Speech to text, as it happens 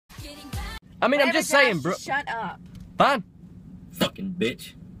I mean, I'm just saying, bro. Shut up. Fine. Fucking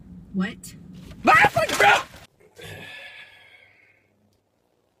bitch. What? Bye, fucking bro!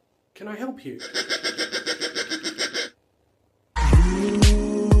 Can I help you?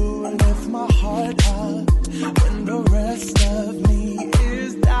 You left my heart out when the rest of me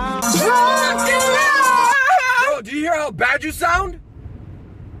is down. Bro, do you hear how bad you sound?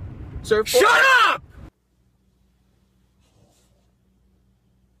 Sir, Shut up!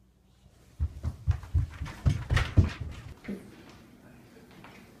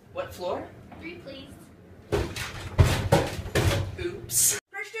 What floor? 3, please. Oops.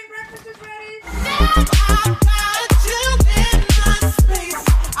 First day breakfast is ready.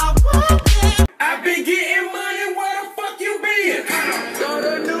 I've been getting money, where the fuck you been? Got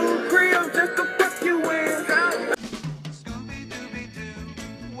a new crib just to fuck you in.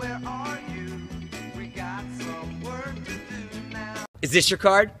 Scooby-Dooby-Doo, where are you? We got some work to do now. Is this your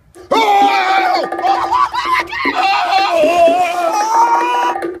card?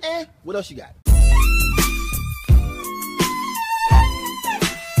 What else you got?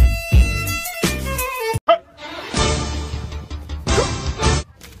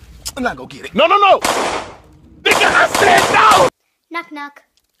 I'm not gonna get it. No, no, no! Nigga, I said no! Knock knock.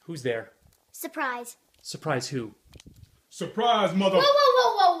 Who's there? Surprise. Surprise who? Surprise, mother! Whoa,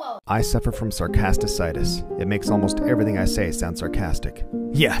 whoa, whoa, whoa, whoa. I suffer from sarcasticitis. It makes almost everything I say sound sarcastic.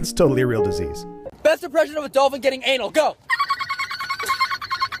 Yeah, it's totally a real disease. Best impression of a dolphin getting anal, go!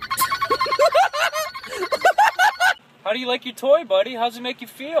 How do you like your toy, buddy? How's it make you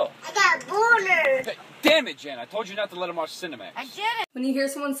feel? I got boner. Hey, damn it, Jen. I told you not to let him watch Cinemax. I did it. When you hear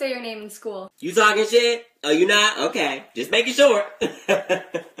someone say your name in school. You talking shit? Oh, you not? Okay. Just making sure.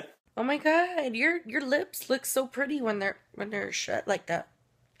 Oh my god, your lips look so pretty when they're shut like that.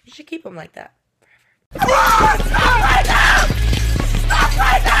 You should keep them like that.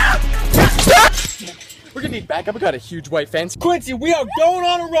 We're gonna need backup. We got a huge white fence. Quincy, we are going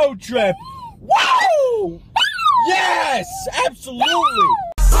on a road trip. Woo! Yes, absolutely.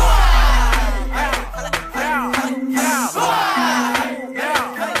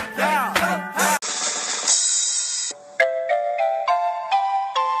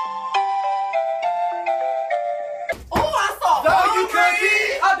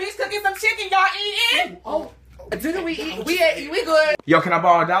 Didn't we eat? We good. Yo, can I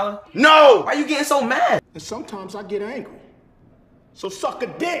borrow $1? No! Why you getting so mad? And sometimes I get angry. So suck a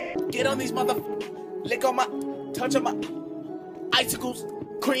dick. Get on these mother... Lick on my... Touch on my... Icicles.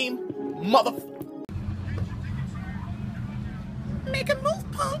 Cream. Mother... Make a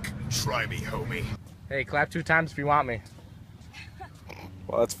move, punk. Try me, homie. Hey, clap 2 times if you want me.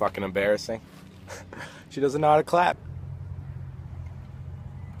 Well, that's fucking embarrassing. She doesn't know how to clap.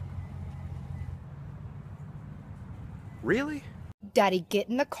 Really? Daddy, get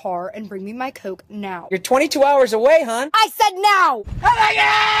in the car and bring me my Coke now. You're 22 hours away, hon. I said now!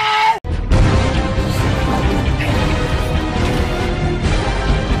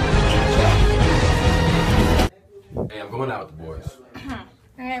 Hey, I'm going out with the boys.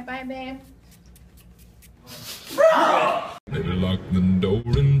 Alright, bye, babe. Maybe lock the door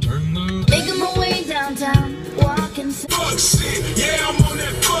and turn the... Making my way downtown, walking. Yeah, I'm on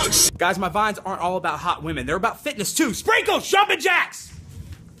that fuck. Guys, my vines aren't all about hot women. They're about fitness, too. Sprinkles, jumping jacks!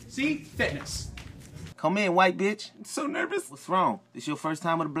 See? Fitness. Come in, white bitch. I'm so nervous. What's wrong? This your first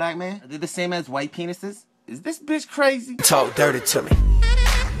time with a black man? Are they the same as white penises? Is this bitch crazy? Talk dirty to me.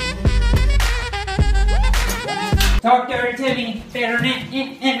 Talk dirty to me.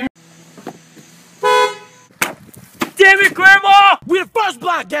 Damn it, Grandma! We the first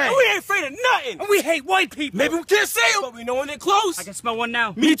black gang! And we ain't afraid of nothing! And we hate white people! Maybe we can't see them, but we know when they're close! I can smell one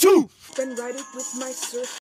now. Me too! Then ride it with my surf.